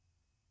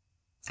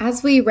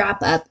As we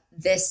wrap up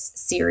this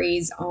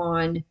series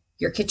on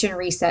your kitchen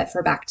reset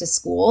for back to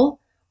school,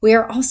 we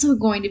are also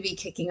going to be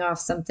kicking off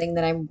something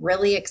that I'm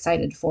really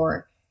excited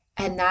for,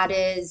 and that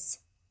is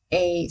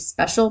a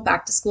special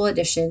back to school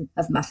edition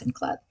of Muffin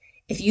Club.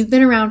 If you've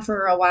been around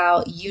for a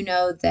while, you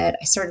know that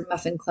I started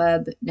Muffin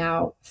Club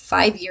now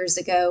 5 years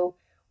ago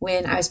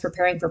when I was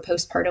preparing for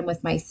postpartum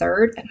with my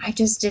third, and I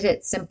just did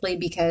it simply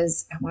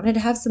because I wanted to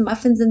have some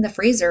muffins in the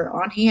freezer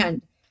on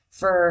hand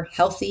for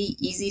healthy,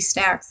 easy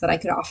snacks that I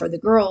could offer the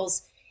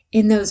girls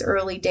in those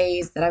early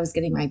days that I was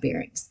getting my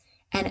bearings.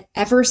 And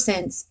ever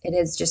since, it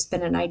has just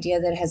been an idea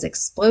that has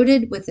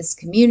exploded with this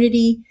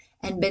community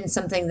and been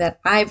something that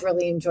I've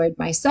really enjoyed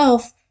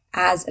myself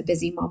as a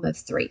busy mom of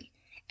three.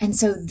 And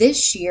so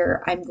this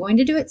year, I'm going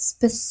to do it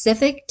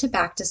specific to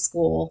back to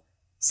school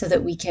so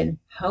that we can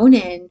hone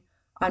in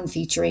on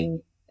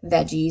featuring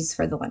veggies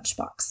for the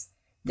lunchbox.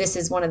 This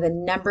is one of the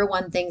number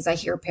one things I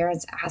hear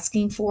parents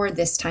asking for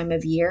this time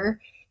of year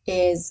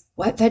is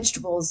what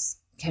vegetables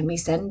can we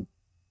send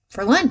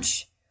for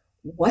lunch?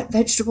 What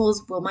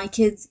vegetables will my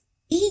kids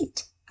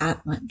eat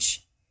at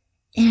lunch?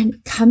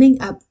 And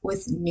coming up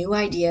with new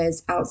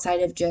ideas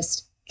outside of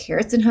just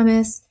carrots and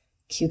hummus,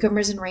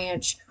 cucumbers and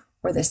ranch,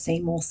 or the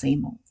same old,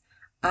 same old.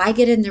 I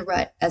get in the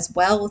rut as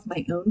well with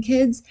my own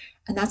kids,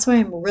 and that's why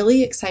I'm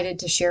really excited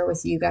to share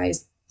with you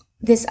guys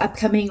this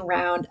upcoming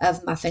round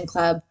of Muffin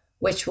Club,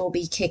 which will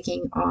be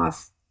kicking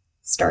off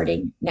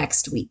starting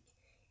next week.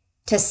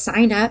 To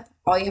sign up,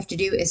 all you have to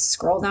do is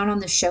scroll down on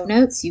the show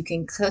notes. You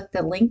can click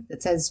the link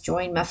that says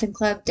Join Muffin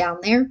Club down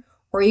there,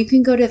 or you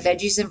can go to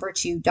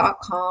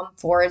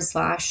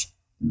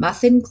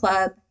veggiesandvirtue.com/Muffin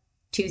Club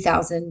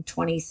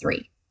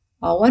 2023.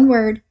 All one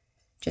word,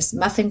 just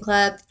Muffin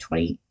Club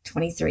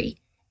 2023.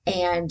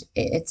 And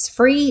it's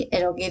free.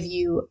 It'll give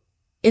you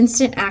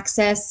instant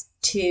access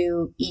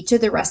to each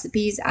of the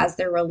recipes as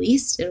they're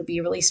released. It'll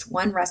be released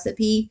one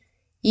recipe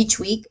each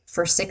week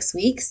for 6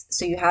 weeks,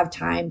 so you have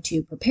time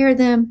to prepare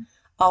them.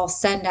 I'll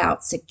send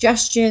out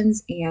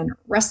suggestions and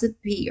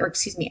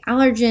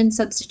allergen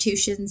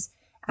substitutions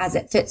as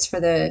it fits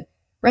for the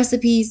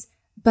recipes.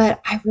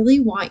 But I really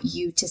want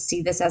you to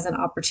see this as an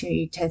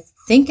opportunity to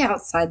think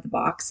outside the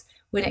box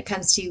when it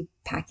comes to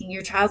packing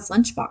your child's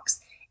lunchbox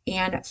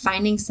and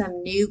finding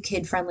some new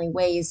kid-friendly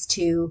ways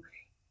to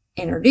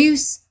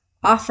introduce,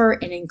 offer,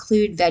 and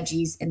include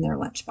veggies in their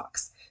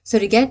lunchbox. So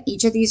to get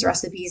each of these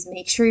recipes,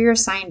 make sure you're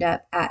signed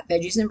up at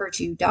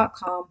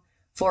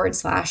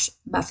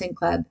veggiesandvirtue.com/Muffin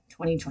Club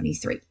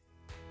 2023.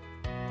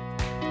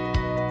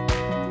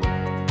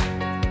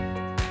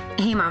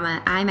 Hey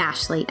Mama, I'm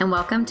Ashley, and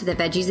welcome to the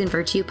Veggies and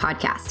Virtue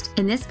podcast.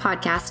 In this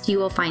podcast, you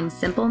will find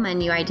simple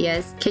menu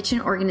ideas, kitchen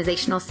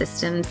organizational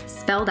systems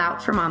spelled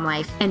out for mom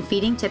life, and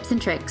feeding tips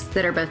and tricks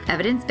that are both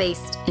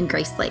evidence-based and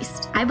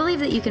grace-laced. I believe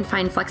that you can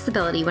find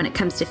flexibility when it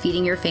comes to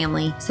feeding your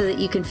family so that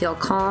you can feel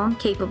calm,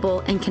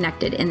 capable, and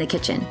connected in the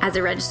kitchen. As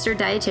a registered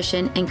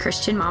dietitian and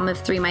Christian mom of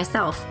three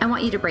myself, I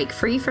want you to break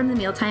free from the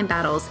mealtime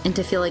battles and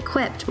to feel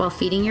equipped while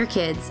feeding your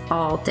kids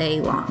all day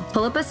long.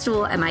 Pull up a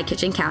stool at my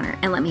kitchen counter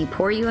and let me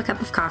pour you a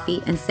cup of coffee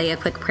and say a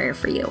quick prayer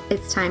for you.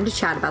 It's time to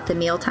chat about the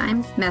meal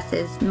times,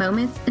 messes,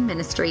 moments, and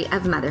ministry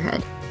of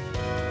motherhood.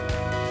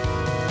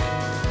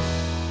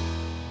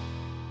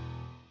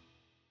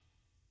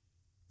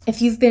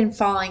 If you've been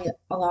following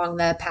along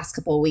the past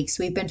couple of weeks,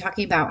 we've been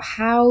talking about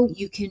how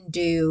you can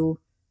do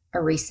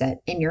a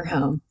reset in your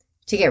home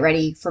to get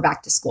ready for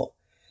back to school.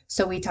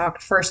 So we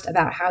talked first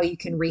about how you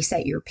can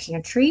reset your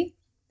pantry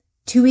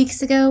 2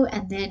 weeks ago.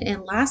 And then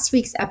in last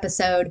week's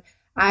episode,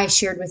 I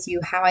shared with you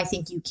how I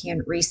think you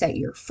can reset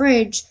your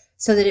fridge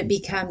so that it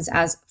becomes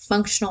as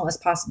functional as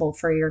possible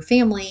for your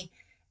family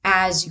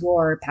as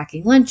you're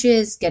packing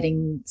lunches,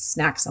 getting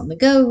snacks on the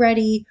go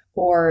ready,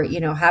 or,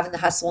 having the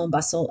hustle and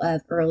bustle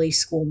of early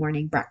school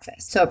morning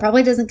breakfast. So it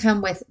probably doesn't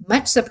come with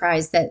much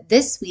surprise that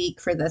this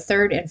week, for the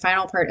third and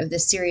final part of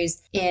this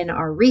series in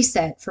our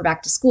reset for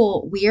back to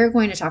school, we are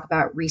going to talk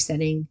about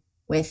resetting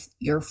with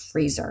your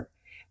freezer.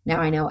 Now,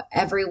 I know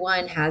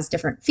everyone has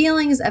different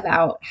feelings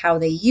about how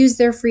they use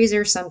their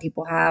freezer. Some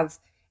people have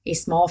a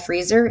small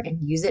freezer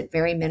and use it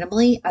very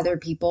minimally. Other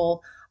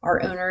people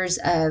are owners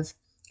of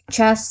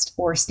chest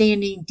or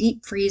standing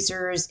deep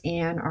freezers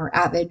and are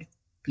avid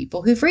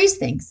people who freeze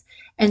things.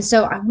 And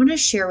so I want to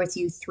share with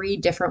you 3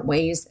 different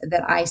ways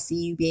that I see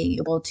you being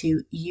able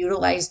to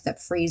utilize the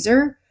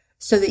freezer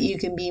so that you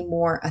can be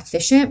more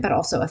efficient, but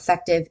also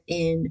effective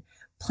in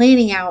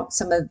planning out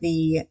some of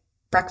the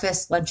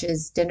breakfast,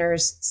 lunches,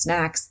 dinners,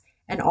 snacks,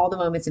 and all the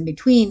moments in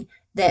between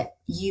that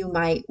you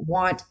might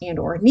want and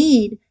or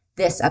need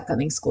this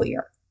upcoming school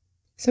year.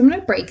 So I'm going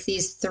to break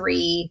these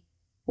 3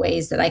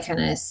 ways that I kind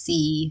of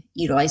see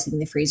utilizing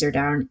the freezer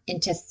down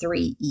into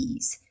 3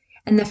 E's.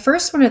 And the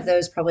first one of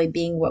those probably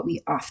being what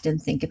we often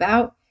think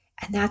about,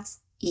 and that's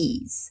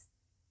ease.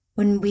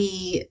 When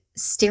we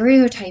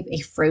stereotype a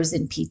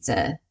frozen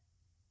pizza,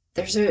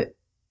 there's a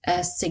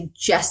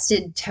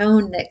suggested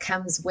tone that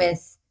comes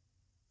with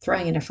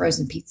throwing in a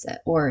frozen pizza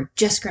or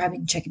just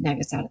grabbing chicken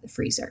nuggets out of the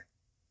freezer.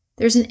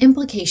 There's an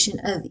implication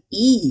of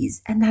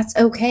ease, and that's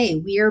okay.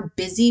 We are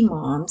busy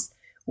moms.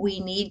 we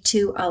need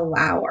to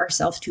allow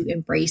ourselves to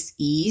embrace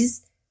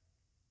ease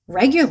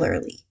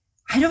regularly.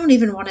 I don't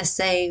even want to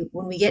say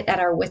when we get at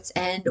our wits'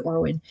 end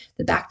or when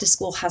the back to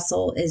school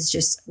hustle is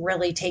just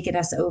really taking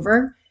us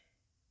over,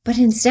 but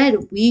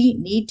instead we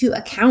need to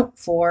account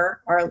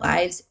for our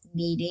lives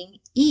needing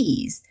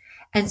ease.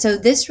 And so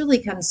this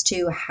really comes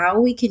to how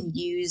we can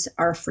use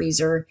our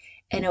freezer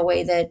in a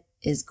way that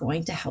is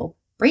going to help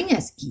bring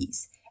us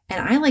ease.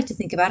 And I like to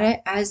think about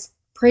it as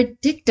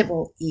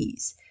predictable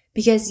ease.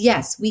 Because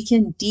yes, we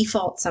can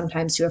default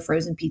sometimes to a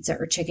frozen pizza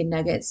or chicken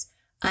nuggets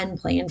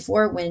unplanned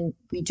for when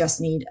we just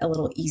need a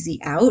little easy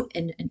out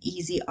and an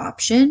easy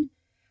option.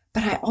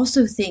 But I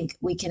also think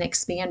we can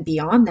expand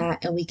beyond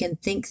that and we can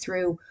think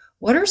through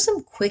what are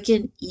some quick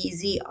and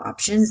easy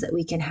options that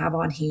we can have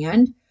on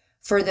hand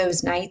for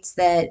those nights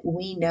that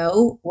we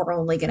know we're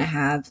only going to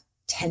have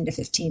 10 to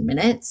 15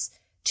 minutes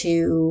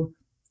to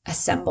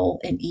assemble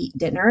and eat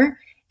dinner.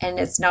 And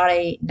it's not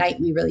a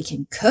night we really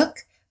can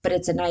cook, but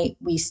it's a night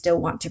we still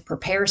want to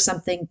prepare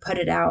something, put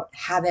it out,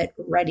 have it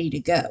ready to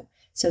go.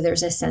 So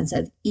there's a sense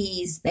of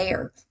ease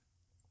there.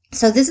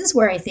 So this is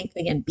where I think,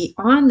 again,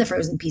 beyond the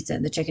frozen pizza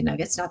and the chicken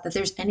nuggets, not that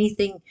there's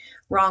anything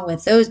wrong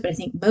with those, but I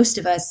think most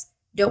of us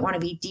don't want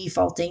to be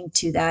defaulting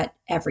to that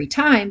every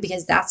time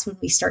because that's when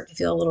we start to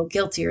feel a little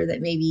guiltier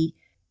that maybe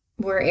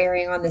we're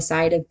erring on the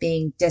side of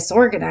being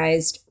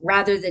disorganized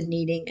rather than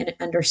needing an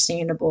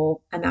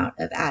understandable amount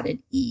of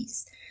added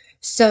ease.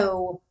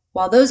 So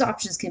while those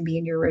options can be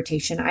in your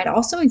rotation, I'd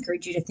also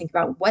encourage you to think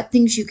about what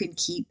things you can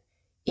keep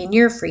in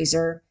your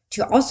freezer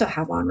to also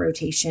have on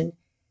rotation.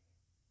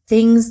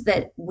 Things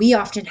that we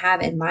often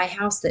have in my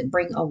house that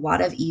bring a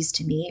lot of ease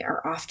to me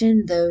are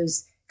often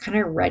those kind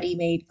of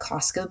ready-made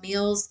Costco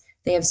meals.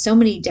 They have so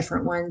many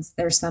different ones.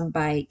 There's some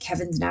by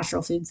Kevin's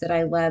Natural Foods that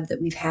I love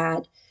that we've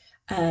had.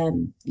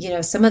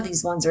 Some of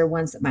these ones are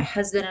ones that my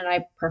husband and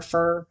I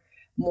prefer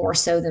more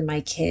so than my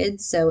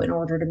kids. So in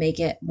order to make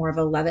it more of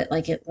a love it,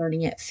 like it,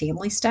 learning it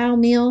family style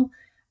meal,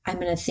 I'm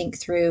going to think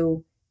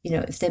through,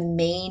 if the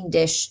main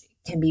dish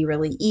can be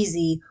really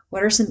easy,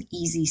 what are some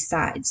easy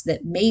sides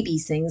that may be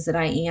things that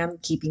I am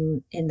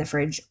keeping in the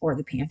fridge or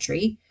the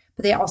pantry,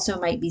 but they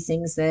also might be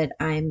things that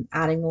I'm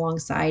adding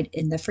alongside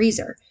in the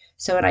freezer.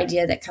 So an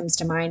idea that comes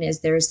to mind is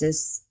there's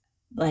this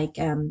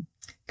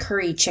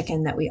curry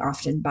chicken that we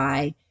often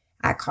buy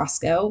at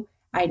Costco.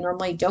 I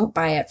normally don't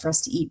buy it for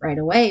us to eat right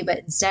away, but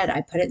instead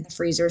I put it in the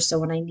freezer. So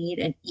when I need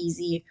an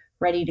easy,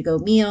 ready to go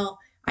meal,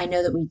 I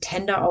know that we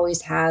tend to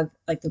always have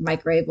like the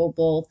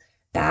microwavable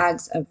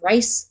bags of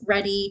rice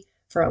ready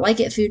for a like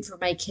it food for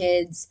my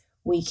kids.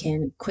 We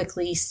can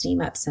quickly steam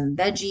up some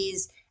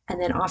veggies.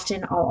 And then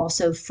often I'll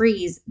also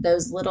freeze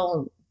those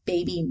little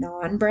baby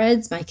naan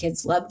breads. My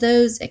kids love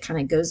those. It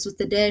kind of goes with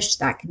the dish.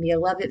 That can be a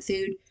love it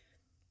food.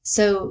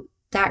 So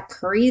that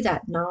curry,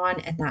 that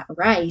naan, and that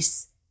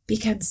rice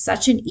becomes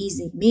such an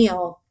easy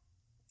meal.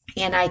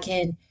 And I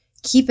can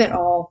keep it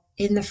all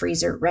in the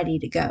freezer ready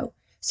to go.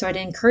 So I'd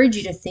encourage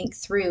you to think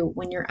through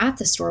when you're at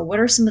the store,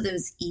 what are some of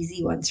those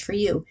easy ones for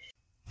you?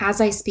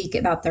 As I speak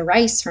about the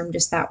rice from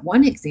just that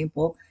one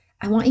example,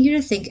 I want you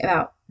to think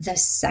about the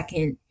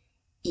second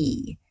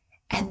E,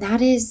 and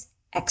that is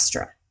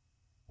extra.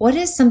 What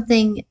is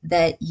something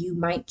that you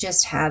might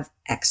just have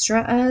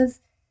extra of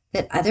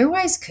that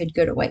otherwise could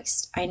go to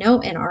waste? I know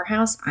in our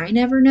house, I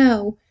never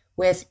know,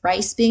 with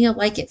rice being a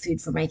like it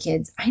food for my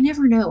kids, I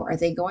never know, are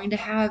they going to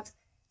have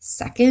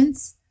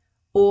seconds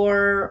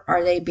or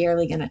are they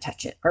barely going to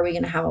touch it? Are we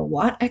going to have a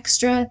lot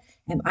extra?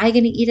 Am I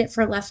going to eat it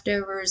for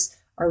leftovers?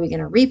 Are we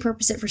going to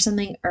repurpose it for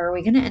something, or are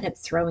we going to end up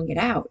throwing it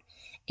out?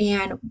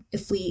 And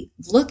if we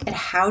look at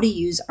how to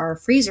use our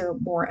freezer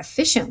more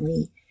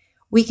efficiently,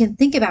 we can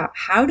think about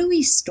how do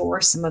we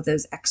store some of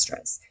those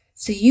extras.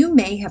 So you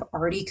may have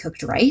already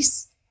cooked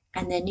rice,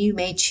 and then you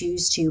may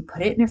choose to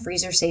put it in a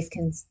freezer safe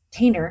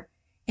container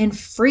and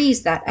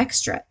freeze that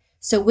extra.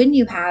 So when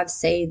you have,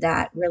 say,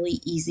 that really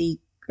easy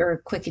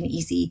or quick and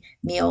easy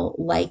meal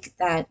like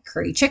that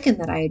curry chicken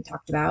that I had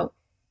talked about,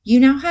 you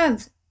now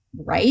have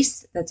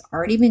rice that's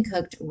already been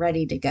cooked,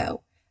 ready to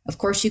go. Of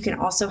course, you can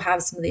also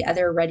have some of the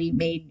other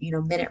ready-made,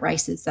 minute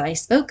rices that I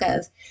spoke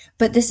of,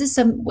 but this is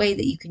some way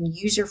that you can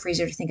use your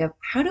freezer to think of,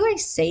 how do I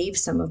save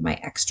some of my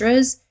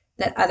extras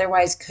that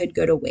otherwise could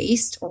go to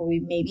waste, or we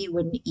maybe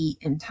wouldn't eat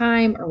in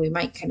time, or we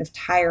might kind of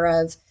tire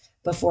of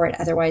before it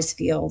otherwise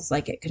feels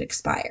like it could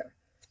expire.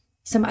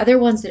 Some other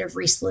ones that have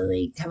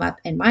recently come up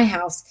in my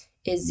house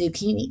is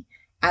zucchini.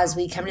 As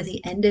we come to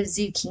the end of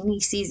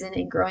zucchini season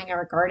and growing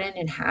our garden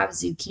and have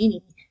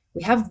zucchini,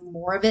 we have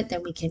more of it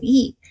than we can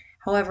eat.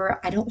 However,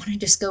 I don't want to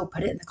just go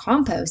put it in the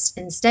compost.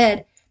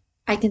 Instead,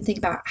 I can think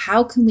about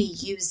how can we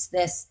use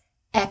this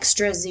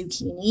extra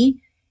zucchini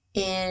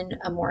in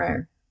a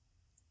more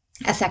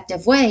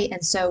effective way.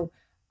 And so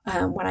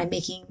when I'm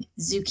making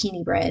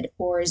zucchini bread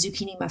or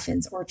zucchini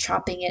muffins or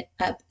chopping it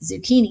up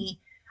zucchini,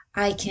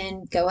 I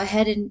can go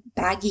ahead and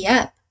baggie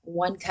up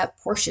 1 cup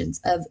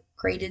portions of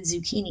grated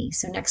zucchini.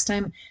 So next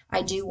time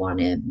I do want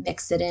to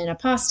mix it in a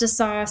pasta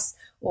sauce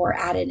or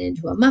add it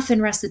into a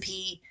muffin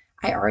recipe,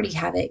 I already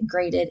have it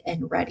grated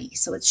and ready.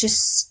 So it's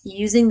just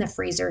using the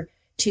freezer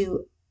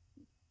to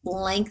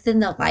lengthen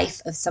the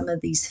life of some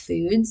of these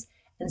foods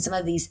and some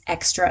of these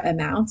extra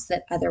amounts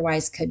that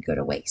otherwise could go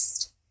to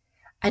waste.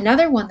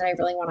 Another one that I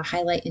really want to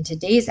highlight in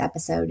today's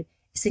episode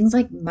is things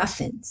like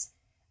muffins.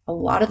 A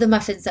lot of the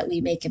muffins that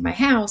we make in my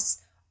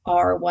house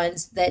are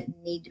ones that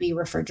need to be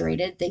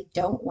refrigerated. They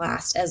don't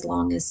last as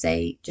long as,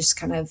 say, just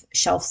kind of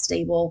shelf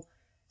stable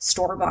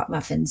store-bought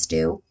muffins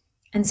do.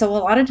 And so a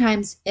lot of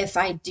times if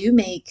I do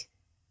make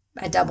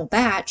a double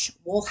batch,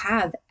 we'll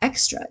have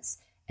extras.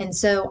 And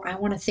so I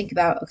want to think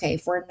about, okay,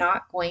 if we're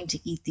not going to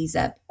eat these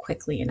up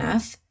quickly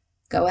enough,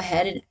 go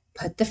ahead and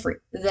put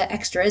the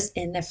extras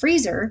in the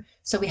freezer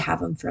so we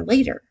have them for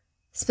later.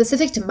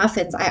 Specific to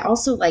muffins, I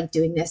also like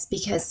doing this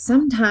because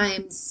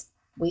sometimes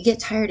we get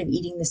tired of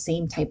eating the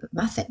same type of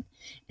muffin.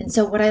 And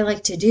so what I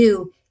like to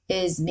do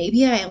is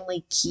maybe I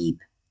only keep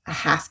a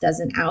half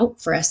dozen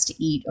out for us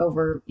to eat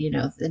over,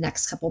 the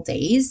next couple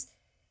days.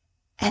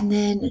 And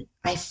then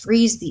I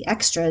freeze the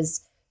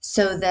extras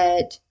so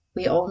that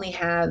we only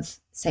have,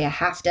 say, a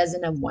half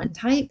dozen of one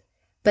type,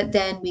 but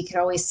then we could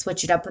always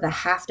switch it up with a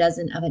half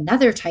dozen of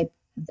another type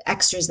of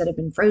extras that have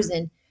been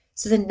frozen.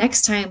 So the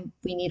next time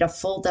we need a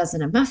full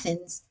dozen of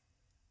muffins,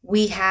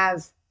 we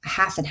have a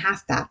half and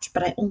half batch,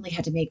 but I only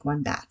had to make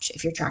one batch,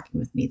 if you're tracking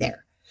with me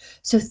there.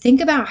 So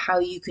think about how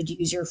you could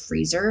use your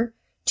freezer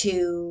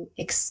to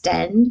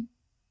extend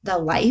the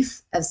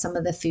life of some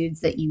of the foods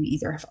that you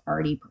either have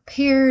already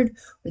prepared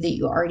or that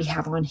you already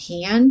have on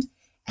hand,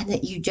 and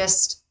that you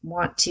just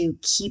want to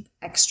keep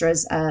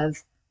extras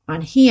of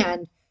on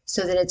hand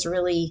so that it's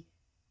really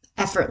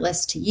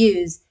effortless to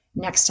use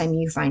next time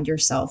you find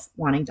yourself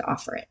wanting to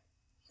offer it.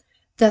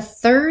 The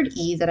third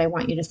E that I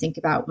want you to think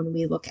about when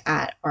we look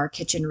at our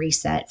kitchen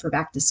reset for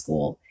back to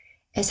school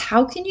is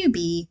how can you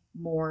be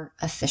more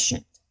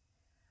efficient?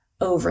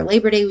 Over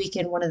Labor Day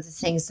weekend, one of the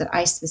things that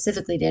I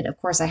specifically did, of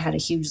course, I had a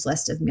huge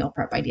list of meal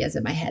prep ideas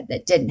in my head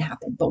that didn't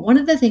happen. But one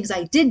of the things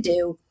I did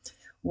do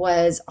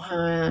was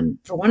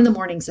for one of the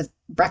mornings of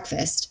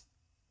breakfast,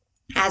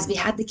 as we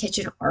had the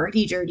kitchen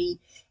already dirty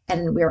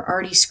and we were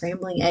already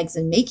scrambling eggs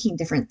and making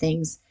different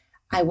things,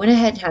 I went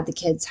ahead and had the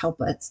kids help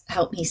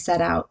me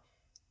set out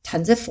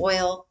tons of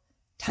foil,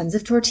 tons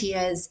of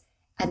tortillas,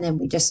 and then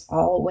we just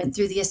all went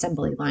through the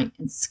assembly line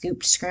and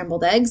scooped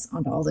scrambled eggs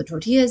onto all the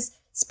tortillas,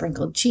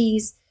 sprinkled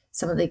cheese.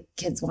 Some of the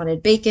kids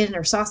wanted bacon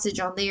or sausage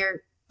on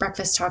their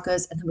breakfast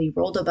tacos, and then we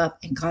rolled them up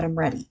and got them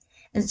ready.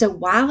 And so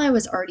while I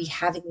was already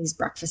having these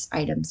breakfast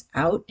items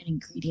out and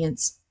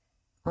ingredients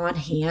on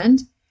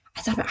hand,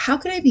 I thought about how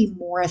could I be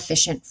more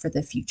efficient for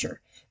the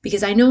future?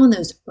 Because I know in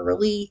those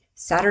early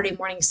Saturday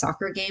morning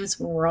soccer games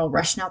when we're all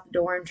rushing out the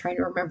door and trying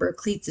to remember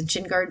cleats and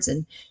shin guards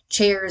and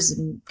chairs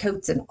and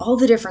coats and all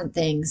the different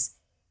things,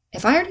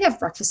 if I already have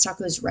breakfast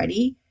tacos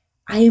ready,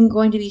 I am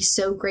going to be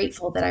so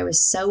grateful that I was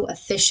so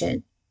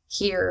efficient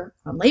here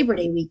on Labor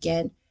Day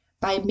weekend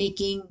by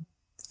making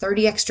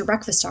 30 extra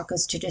breakfast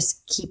tacos to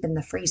just keep in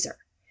the freezer.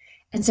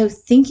 And so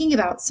thinking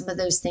about some of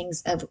those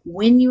things of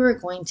when you are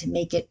going to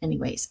make it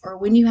anyways, or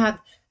when you have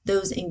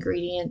those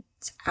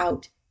ingredients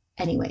out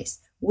anyways,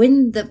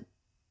 when the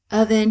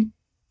oven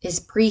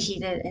is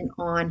preheated and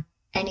on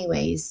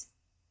anyways,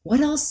 what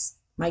else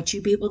might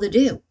you be able to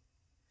do?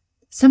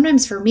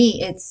 Sometimes for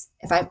me, it's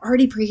if I've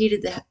already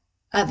preheated the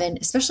oven,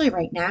 especially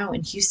right now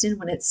in Houston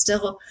when it's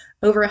still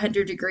over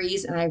 100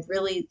 degrees and I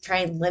really try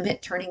and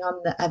limit turning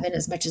on the oven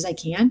as much as I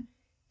can.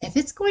 If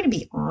it's going to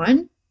be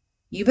on,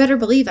 you better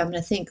believe I'm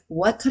going to think,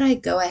 what could I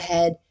go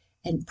ahead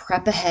and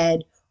prep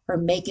ahead or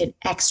make an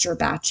extra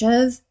batch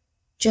of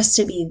just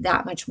to be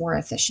that much more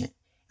efficient?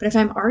 But if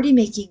I'm already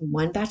making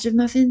one batch of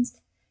muffins,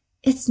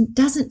 it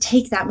doesn't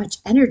take that much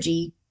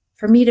energy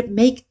for me to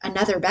make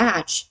another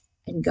batch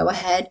and go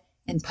ahead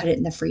and put it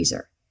in the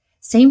freezer.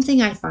 Same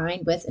thing I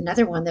find with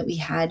another one that we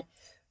had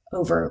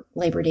over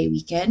Labor Day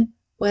weekend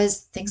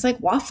was things like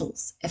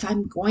waffles. If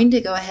I'm going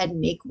to go ahead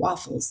and make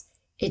waffles,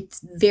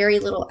 it's very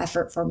little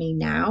effort for me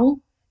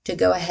now to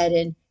go ahead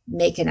and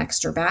make an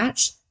extra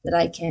batch that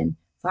I can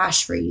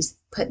flash freeze,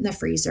 put in the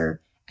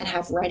freezer, and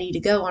have ready to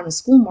go on a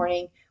school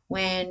morning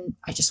when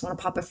I just want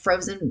to pop a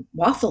frozen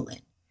waffle in.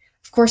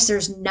 Of course,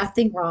 there's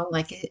nothing wrong,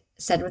 like I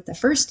said with the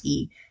first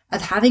E,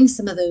 of having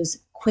some of those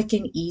quick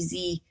and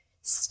easy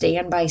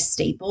standby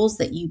staples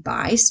that you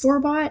buy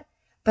store-bought.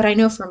 But I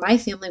know for my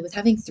family, with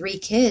having 3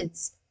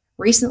 kids,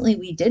 recently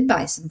we did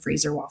buy some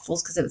freezer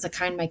waffles because it was a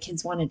kind my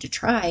kids wanted to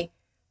try.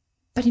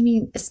 But I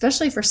mean,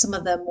 especially for some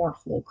of the more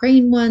whole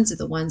grain ones or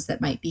the ones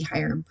that might be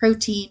higher in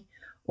protein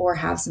or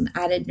have some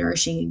added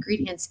nourishing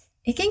ingredients,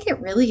 it can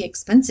get really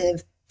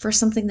expensive for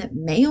something that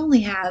may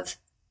only have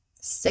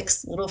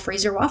 6 little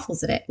freezer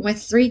waffles in it. And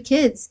with 3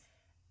 kids,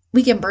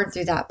 we can burn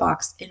through that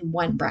box in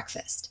one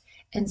breakfast.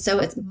 And so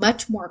it's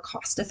much more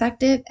cost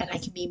effective and I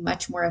can be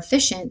much more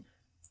efficient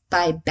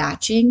by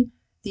batching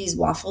these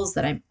waffles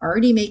that I'm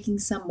already making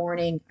some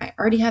morning. I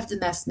already have the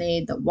mess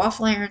made. The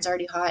waffle iron's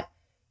already hot.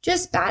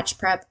 Just batch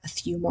prep a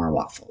few more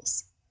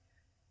waffles.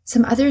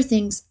 Some other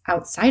things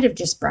outside of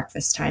just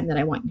breakfast time that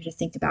I want you to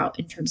think about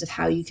in terms of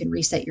how you can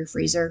reset your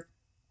freezer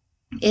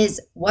is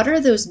what are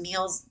those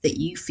meals that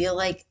you feel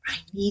like I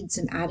need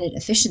some added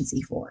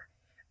efficiency for?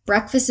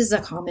 Breakfast is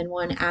a common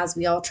one as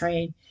we all try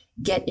and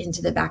get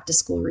into the back to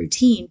school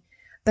routine.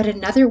 But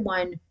another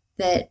one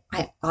that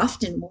I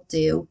often will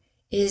do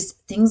is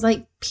things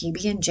like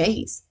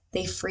PB&Js.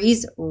 They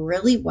freeze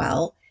really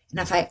well. And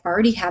if I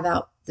already have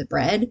out the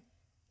bread,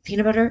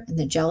 peanut butter, and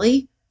the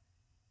jelly,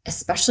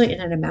 especially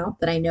in an amount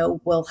that I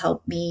know will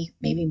help me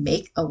maybe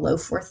make a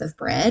loaf worth of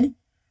bread,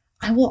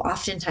 I will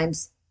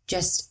oftentimes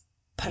just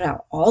put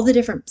out all the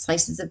different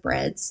slices of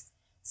breads,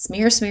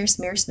 smear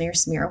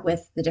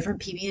with the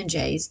different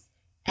PB&Js,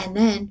 and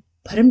then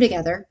put them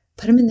together,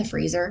 put them in the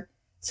freezer.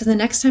 So the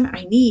next time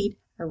I need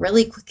a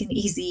really quick and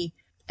easy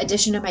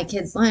addition to my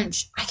kids'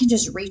 lunch, I can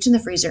just reach in the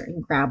freezer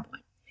and grab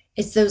one.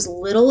 It's those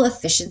little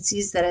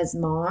efficiencies that as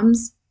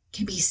moms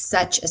can be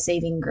such a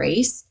saving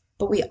grace,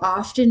 but we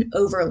often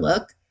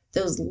overlook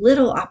those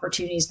little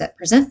opportunities that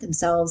present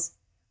themselves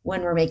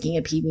when we're making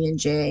a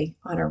PB&J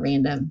on a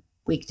random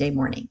weekday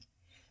morning.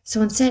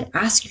 So instead,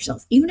 ask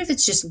yourself, even if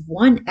it's just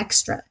one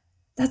extra,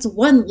 that's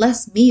one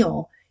less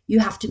meal you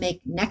have to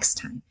make next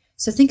time.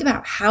 So think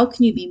about how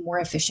can you be more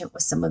efficient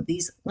with some of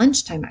these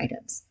lunchtime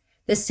items.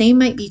 The same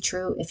might be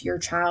true if your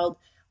child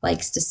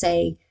likes to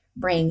say,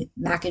 bring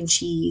mac and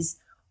cheese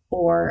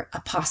or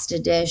a pasta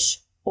dish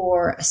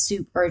or a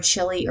soup or a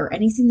chili or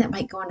anything that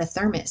might go in a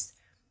thermos.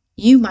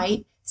 You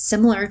might,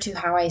 similar to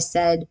how I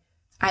said,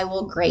 I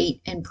will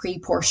grate and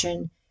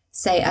pre-portion,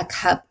 say, a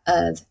cup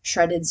of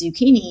shredded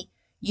zucchini,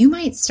 you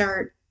might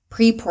start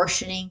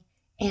pre-portioning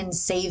and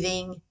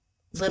saving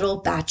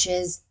little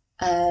batches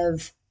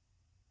of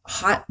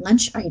hot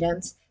lunch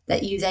items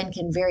that you then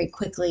can very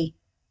quickly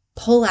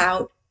pull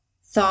out,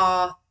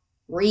 thaw,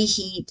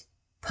 reheat,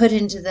 put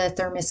into the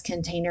thermos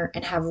container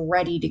and have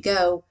ready to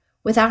go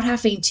without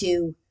having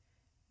to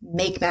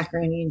make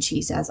macaroni and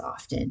cheese as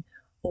often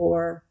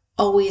or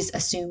always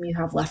assume you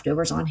have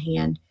leftovers on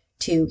hand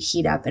to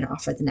heat up and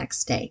offer the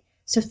next day.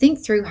 So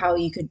think through how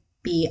you could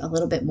be a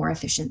little bit more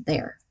efficient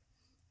there.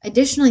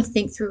 Additionally,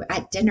 think through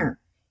at dinner.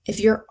 If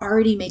you're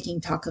already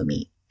making taco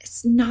meat,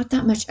 it's not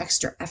that much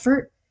extra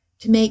effort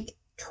to make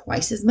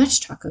twice as much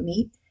taco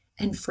meat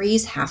and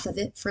freeze half of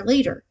it for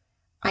later.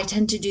 I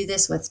tend to do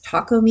this with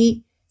taco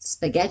meat,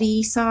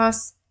 spaghetti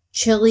sauce,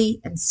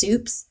 chili, and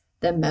soups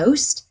the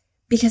most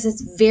because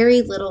it's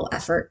very little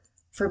effort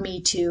for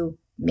me to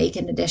make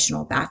an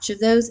additional batch of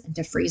those and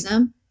to freeze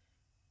them.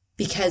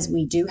 Because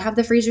we do have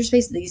the freezer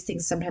space, these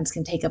things sometimes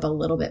can take up a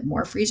little bit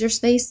more freezer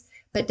space.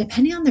 But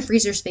depending on the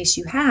freezer space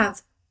you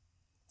have,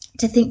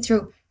 to think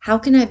through how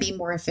can I be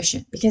more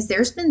efficient? Because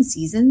there's been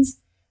seasons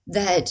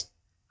that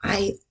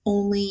I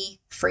only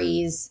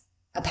freeze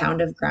a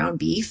pound of ground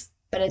beef,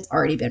 but it's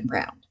already been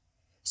browned.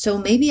 So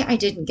maybe I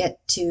didn't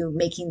get to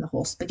making the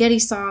whole spaghetti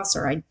sauce,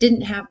 or I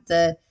didn't have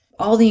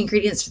all the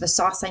ingredients for the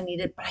sauce I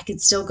needed, but I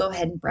could still go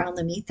ahead and brown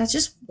the meat. That's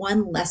just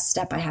one less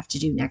step I have to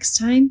do next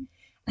time.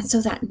 And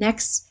so that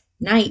next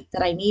night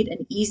that I need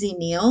an easy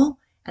meal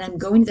and I'm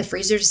going to the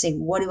freezer to say,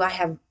 what do I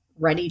have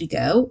ready to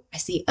go? I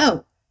see,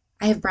 oh,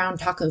 I have browned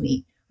taco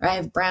meat, or I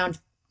have browned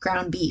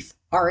ground beef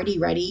already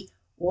ready.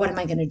 What am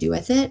I going to do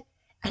with it?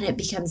 And it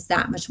becomes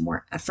that much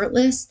more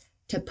effortless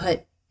to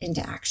put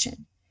into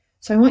action.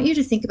 So I want you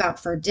to think about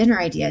for dinner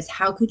ideas,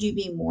 how could you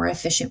be more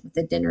efficient with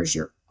the dinners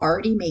you're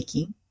already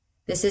making?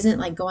 This isn't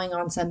like going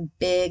on some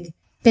big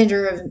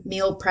bender of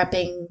meal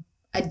prepping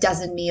a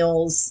dozen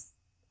meals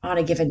on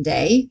a given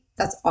day.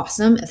 That's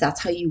awesome if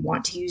that's how you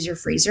want to use your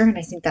freezer. And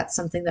I think that's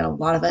something that a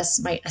lot of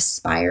us might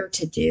aspire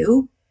to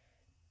do.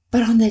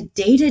 But on the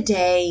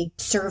day-to-day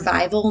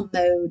survival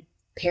mode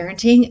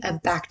parenting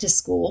of back to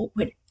school,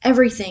 when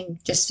everything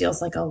just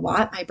feels like a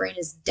lot, my brain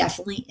is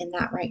definitely in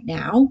that right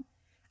now.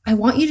 I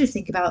want you to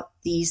think about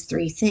these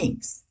three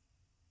things.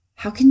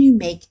 How can you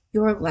make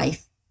your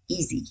life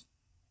easy?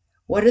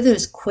 What are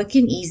those quick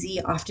and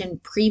easy, often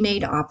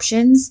pre-made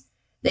options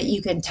that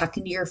you can tuck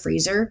into your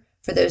freezer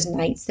for those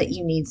nights that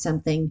you need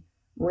something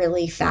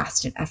really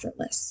fast and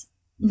effortless?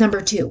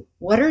 Number two,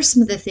 what are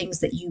some of the things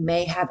that you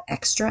may have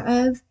extra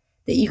of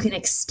that you can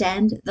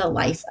extend the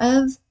life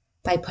of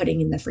by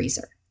putting in the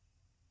freezer?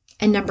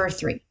 And number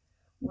three,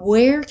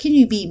 where can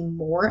you be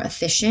more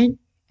efficient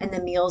in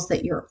the meals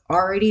that you're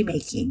already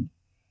making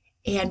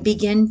and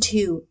begin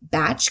to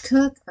batch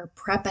cook or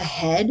prep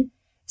ahead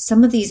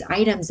some of these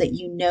items that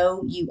you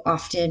know you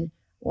often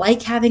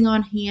like having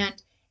on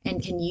hand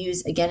and can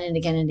use again and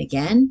again and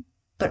again,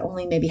 but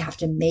only maybe have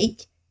to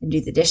make and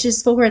do the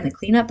dishes for and the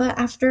cleanup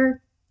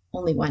after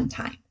only one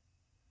time.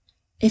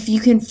 If you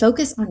can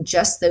focus on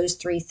just those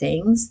three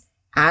things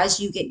as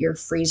you get your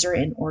freezer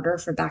in order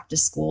for back to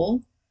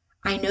school,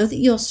 I know that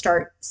you'll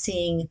start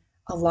seeing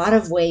a lot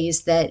of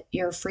ways that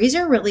your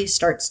freezer really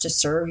starts to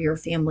serve your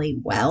family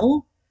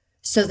well,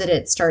 so that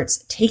it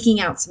starts taking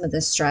out some of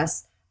the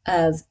stress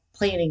of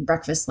planning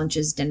breakfast,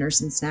 lunches,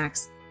 dinners, and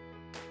snacks.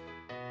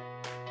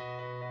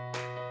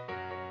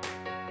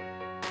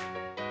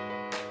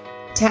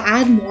 To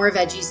add more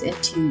veggies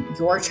into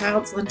your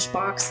child's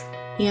lunchbox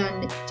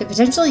and to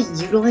potentially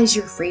utilize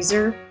your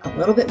freezer a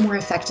little bit more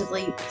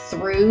effectively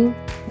through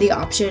the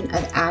option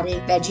of adding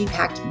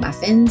veggie-packed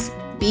muffins,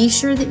 be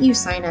sure that you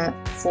sign up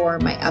for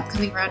my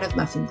upcoming round of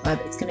Muffin Club.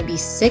 It's going to be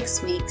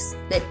 6 weeks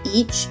that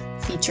each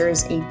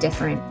features a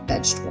different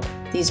vegetable.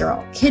 These are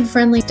all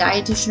kid-friendly,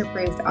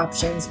 dietitian-approved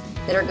options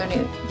that are going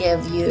to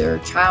give your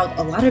child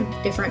a lot of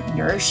different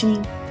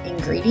nourishing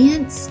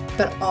ingredients,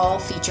 but all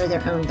feature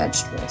their own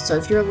vegetables. So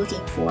if you're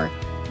looking for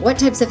what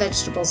types of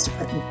vegetables to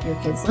put in your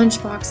kid's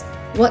lunchbox,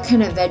 what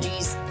kind of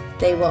veggies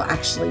they will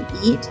actually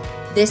eat,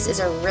 this is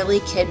a really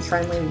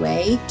kid-friendly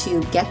way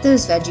to get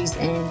those veggies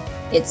in.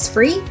 It's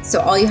free, so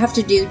all you have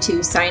to do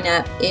to sign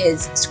up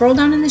is scroll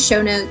down in the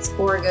show notes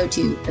or go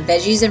to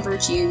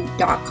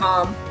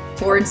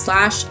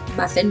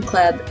veggiesandvirtue.com/Muffin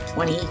Club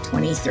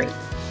 2023.